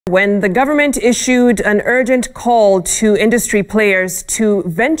When the government issued an urgent call to industry players to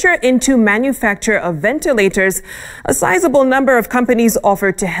venture into manufacture of ventilators, a sizable number of companies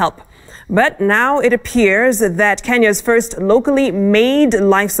offered to help. But now it appears that Kenya's first locally made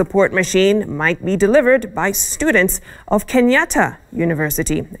life support machine might be delivered by students of Kenyatta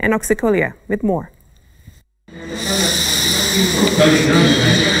University. And Oxikolia with more.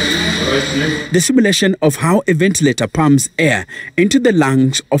 The simulation of how a ventilator pumps air into the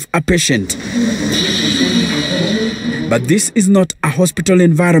lungs of a patient. But this is not a hospital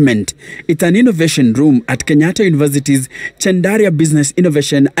environment. It's an innovation room at Kenyatta University's Chandaria Business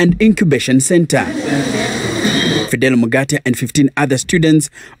Innovation and Incubation Center. Fidel Mugate and 15 other students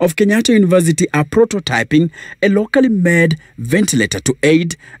of Kenyatta University are prototyping a locally made ventilator to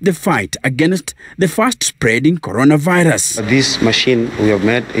aid the fight against the fast-spreading coronavirus. This machine we have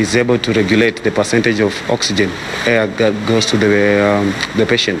made is able to regulate the percentage of oxygen air that goes to the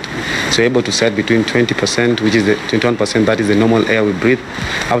patient. So able to set between 20%, which is the 21%, that is the normal air we breathe,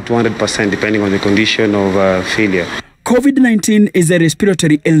 up to 100% depending on the condition of failure. COVID-19 is a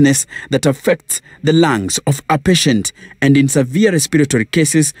respiratory illness that affects the lungs of a patient, and in severe respiratory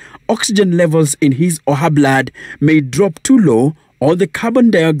cases, oxygen levels in his or her blood may drop too low or the carbon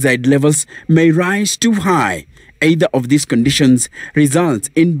dioxide levels may rise too high. Either of these conditions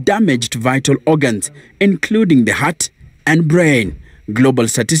results in damaged vital organs, including the heart and brain. Global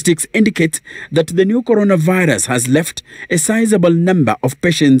statistics indicate that the new coronavirus has left a sizable number of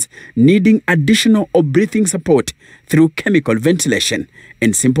patients needing additional or breathing support through chemical ventilation.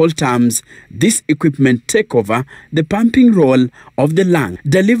 In simple terms, this equipment takes over the pumping role of the lung,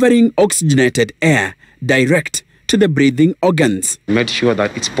 delivering oxygenated air direct to the breathing organs. Made sure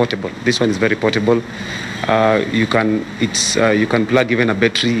that it's portable. This one is very portable. You can plug even a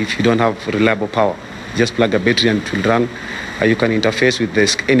battery if you don't have reliable power. Just plug a battery and it will run. You can interface with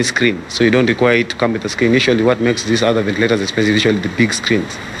any screen, so you don't require it to come with a screen. Usually what makes these other ventilators expensive is usually the big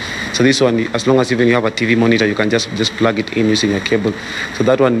screens. So this one, as long as even you have a TV monitor, you can just plug it in using a cable. So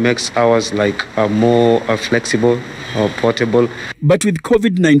that one makes ours like more flexible or portable. But with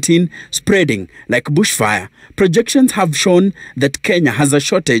COVID-19 spreading like bushfire, projections have shown that Kenya has a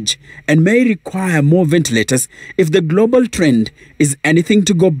shortage and may require more ventilators if the global trend is anything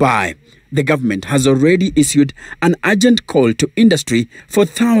to go by. The government has already issued an urgent call to industry for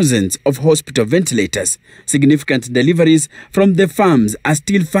thousands of hospital ventilators. Significant deliveries from the farms are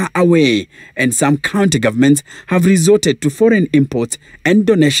still far away, and some county governments have resorted to foreign imports and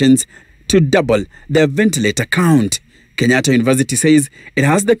donations to double their ventilator count. Kenyatta University says it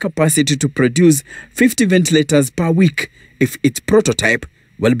has the capacity to produce 50 ventilators per week if its prototype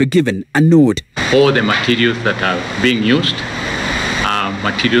will be given a nod. All the materials that are being used are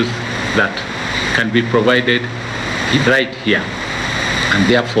materials that can be provided right here, and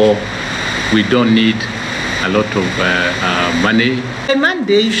therefore we don't need a lot of money. On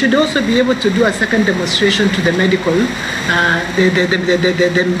Monday, you should also be able to do a second demonstration to the medical,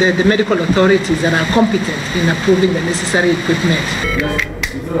 the medical authorities that are competent in approving the necessary equipment.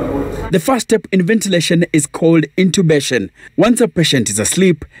 The first step in ventilation is called intubation. Once a patient is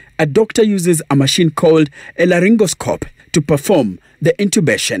asleep, a doctor uses a machine called a laryngoscope to perform the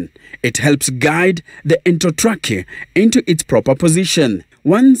intubation. It helps guide the endotrachea into its proper position.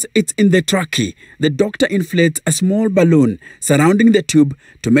 Once it's in the trachea, the doctor inflates a small balloon surrounding the tube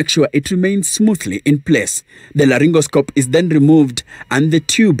to make sure it remains smoothly in place. The laryngoscope is then removed and the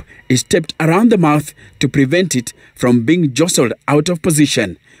tube is taped around the mouth to prevent it from being jostled out of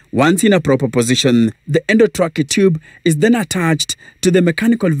position. Once in a proper position, the endotrachea tube is then attached to the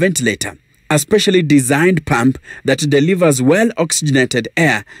mechanical ventilator, a specially designed pump that delivers well-oxygenated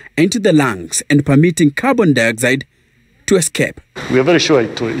air into the lungs and permitting carbon dioxide to escape. We are very sure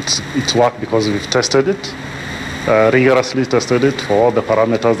it's work because we've tested it, rigorously tested it for all the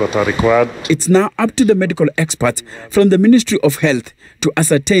parameters that are required. It's now up to the medical experts from the Ministry of Health to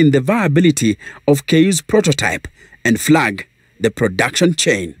ascertain the viability of KU's prototype and flag the production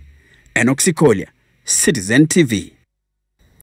chain. And Oxikolia, Citizen TV.